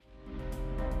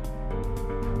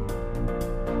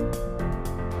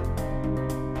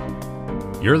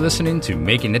You're listening to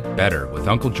Making It Better with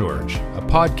Uncle George, a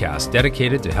podcast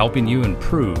dedicated to helping you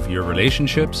improve your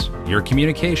relationships, your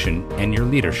communication, and your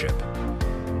leadership.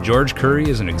 George Curry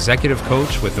is an executive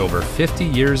coach with over 50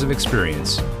 years of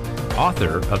experience,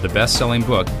 author of the best-selling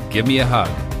book, Give Me a Hug,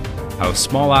 How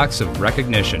Small Acts of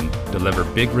Recognition Deliver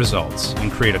Big Results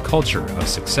and Create a Culture of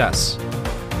Success,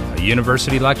 a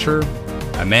university lecturer,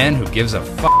 a man who gives a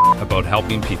fuck about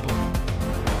helping people.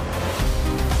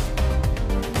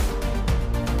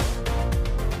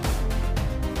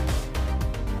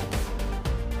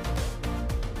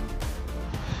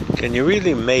 Can you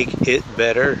really make it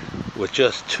better with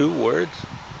just 2 words?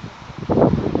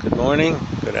 Good morning,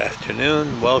 good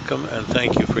afternoon, welcome, and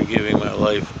thank you for giving my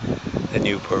life a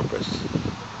new purpose.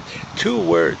 2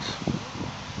 words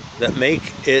that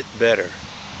make it better.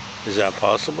 Is that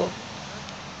possible?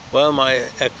 Well, my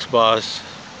ex-boss,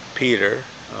 Peter,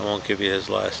 I won't give you his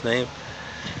last name,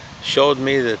 showed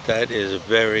me that that is a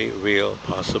very real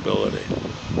possibility.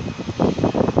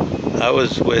 I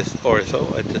was with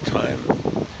Ortho at the time,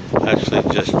 actually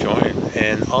just joined,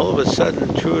 and all of a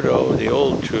sudden Trudeau, the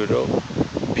old Trudeau,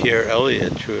 Pierre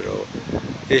Elliott Trudeau,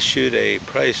 issued a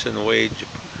price and wage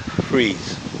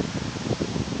freeze.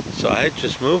 So I had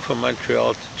just moved from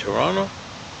Montreal to Toronto,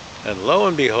 and lo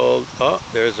and behold,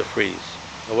 there's a freeze.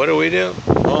 And what do we do?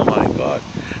 Oh my God,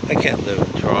 I can't live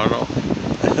in Toronto.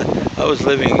 I was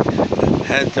living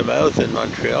hand to mouth in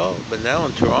Montreal, but now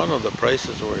in Toronto the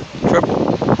prices were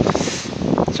triple.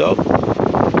 So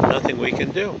nothing we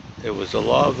can do. It was the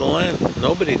law of the land.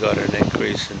 Nobody got an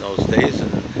increase in those days,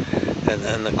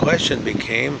 and the question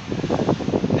became,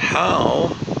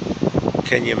 how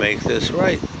can you make this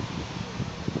right?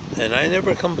 And I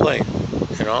never complained.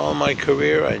 In all my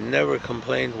career, I never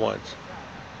complained once.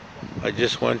 I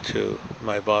just went to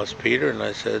my boss, Peter, and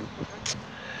I said,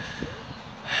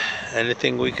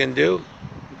 anything we can do?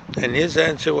 And his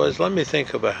answer was, let me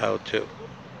think about how to.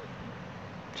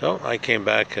 So I came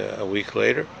back a week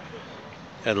later,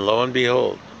 and lo and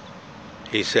behold,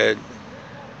 he said,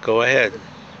 go ahead,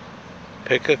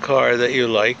 pick a car that you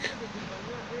like,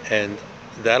 and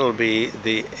that'll be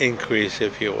the increase,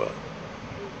 if you will.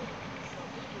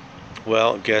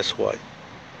 Well, guess what?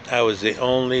 I was the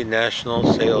only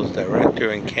national sales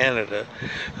director in Canada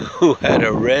who had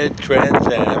a red Trans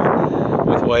Am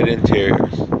with white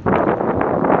interiors.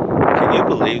 Can you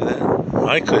believe that?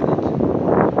 I couldn't.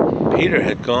 Peter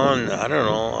had gone, I don't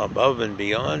know, above and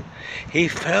beyond. He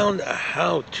found a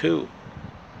how-to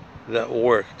that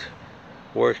worked.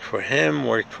 Worked for him,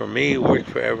 worked for me, worked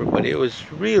for everybody. It was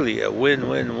really a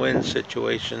win-win-win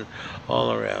situation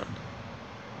all around.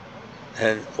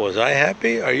 And was I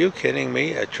happy? Are you kidding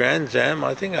me? A Trans Am,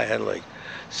 I think I had like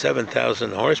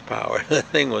 7,000 horsepower. The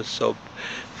thing was so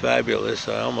fabulous,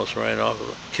 I almost ran off,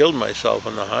 killed myself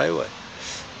on the highway.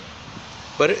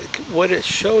 But what it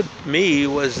showed me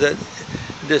was that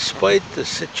despite the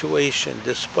situation,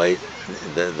 despite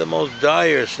the most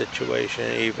dire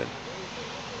situation even,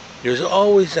 there's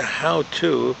always a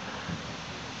how-to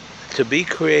be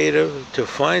creative, to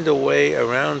find a way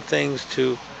around things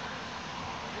to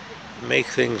make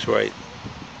things right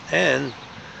and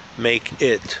make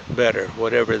it better,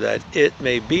 whatever that it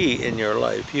may be in your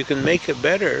life. You can make it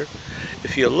better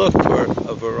if you look for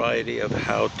a variety of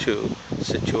how-to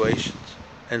situations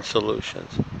and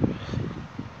solutions.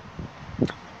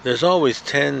 There's always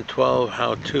 10, 12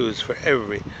 how-tos for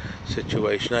every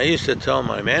situation. I used to tell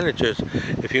my managers,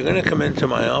 if you're going to come into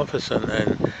my office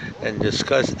and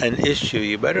discuss an issue,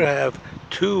 you better have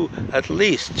at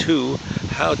least two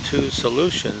how-to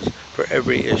solutions for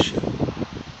every issue.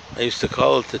 I used to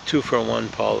call it the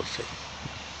 2-for-1 policy.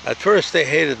 At first they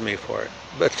hated me for it,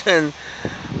 but then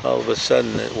all of a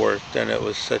sudden it worked, and it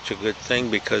was such a good thing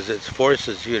because it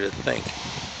forces you to think.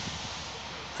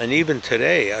 And even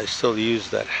today, I still use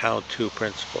that how-to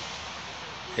principle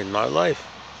in my life.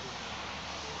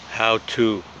 How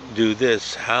to do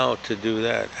this, how to do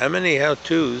that. How many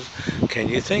how-tos can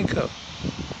you think of?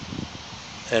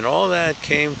 And all that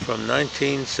came from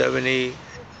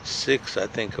 1976, I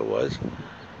think it was,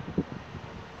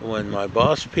 when my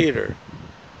boss, Peter,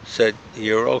 said,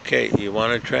 you're okay, you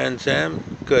want a Trans Am?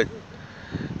 Good.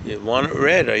 You want it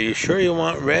red? Are you sure you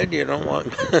want red? You don't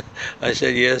want... I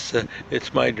said, yes,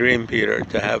 it's my dream, Peter,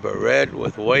 to have a red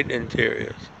with white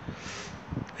interiors.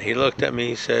 He looked at me,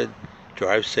 he said,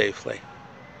 drive safely.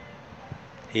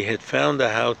 He had found a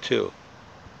how-to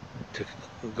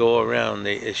go around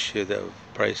the issue of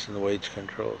price and wage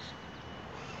controls.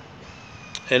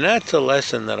 And that's a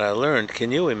lesson that I learned.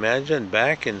 Can you imagine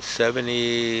back in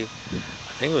 70, I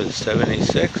think it was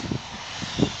 76?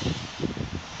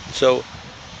 So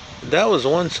that was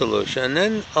one solution. And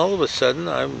then all of a sudden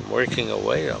I'm working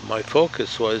away. My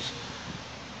focus was,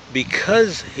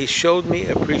 because he showed me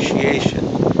appreciation,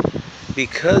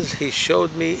 because he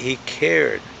showed me he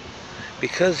cared,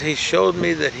 because he showed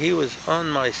me that he was on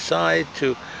my side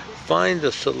to find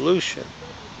a solution.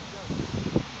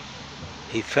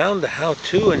 He found the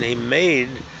how-to and he made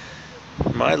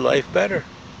my life better.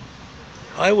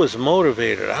 I was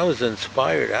motivated, I was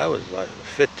inspired, I was like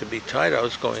fit to be tied, I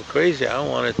was going crazy. I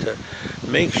wanted to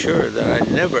make sure that I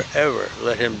never ever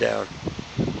let him down.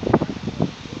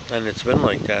 And it's been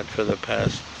like that for the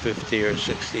past 50 or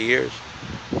 60 years.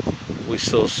 We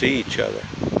still see each other,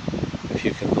 if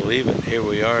you can believe it. Here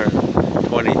we are in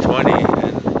 2020,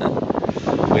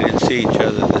 and we didn't see each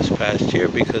other this past year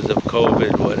because of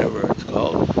COVID, whatever it's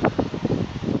called.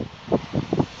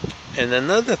 And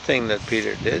another thing that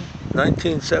Peter did,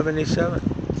 1977.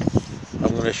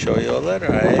 I'm going to show you a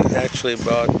letter. I actually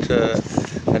brought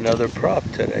another prop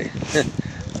today.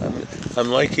 I'm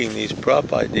liking these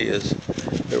prop ideas.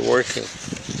 They're working.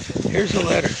 Here's a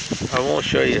letter. I won't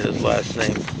show you his last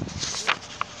name.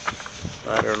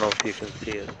 I don't know if you can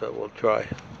see it, but we'll try.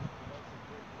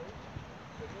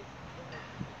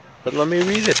 But let me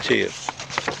read it to you.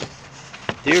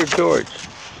 Dear George,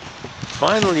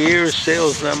 final year's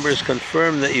sales numbers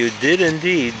confirm that you did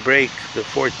indeed break the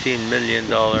 $14 million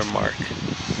mark.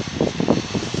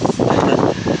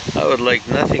 I would like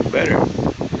nothing better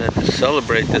than to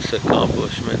celebrate this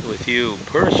accomplishment with you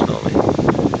personally,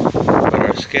 but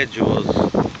our schedules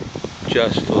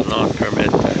just will not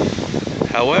permit that.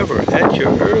 However, at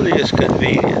your earliest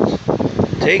convenience,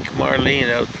 take Marlene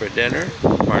out for dinner,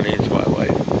 Marlene's my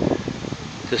wife,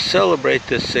 to celebrate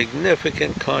this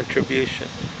significant contribution.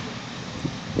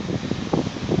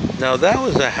 Now that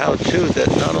was a how-to that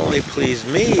not only pleased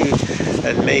me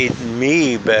and made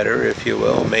me better, if you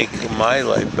will, make my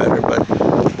life better, but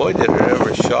boy did it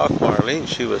ever shock Marlene.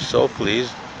 She was so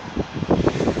pleased.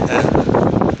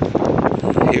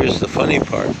 And here's the funny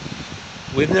part.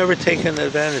 We've never taken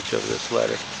advantage of this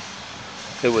letter.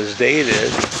 It was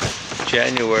dated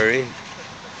January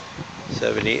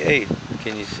 78.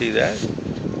 Can you see that?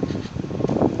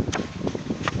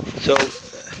 So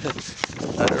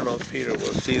I don't know if Peter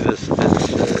will see this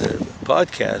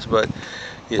podcast, but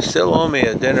you still owe me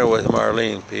a dinner with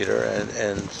Marlene, Peter,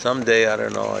 and someday, I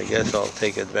don't know, I guess I'll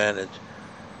take advantage.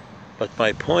 But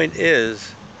my point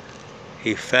is,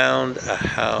 he found a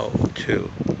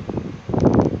how-to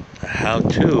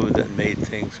that made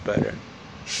things better.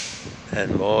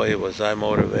 And boy, was I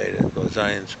motivated, was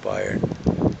I inspired.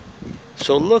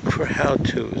 So look for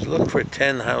how-tos, look for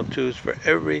 10 how-tos for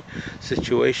every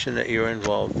situation that you're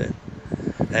involved in.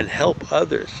 And help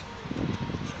others.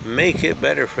 Make it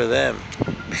better for them.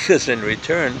 Because in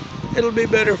return, it'll be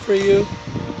better for you.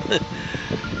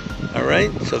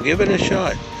 Alright, so give it a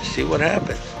shot. See what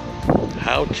happens.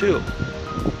 How to.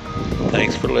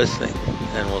 Thanks for listening,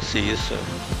 and we'll see you soon.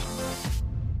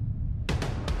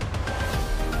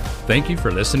 Thank you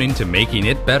for listening to Making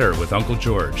It Better with Uncle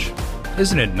George.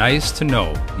 Isn't it nice to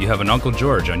know you have an Uncle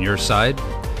George on your side?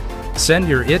 Send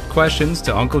your IT questions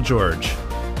to Uncle George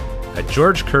at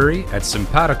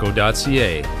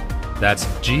georgecurry@simpatico.ca. That's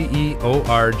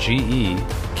GeorgeKouri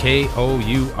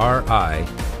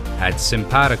at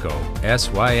simpatico,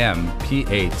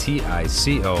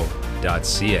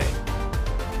 SYMPATICO.ca.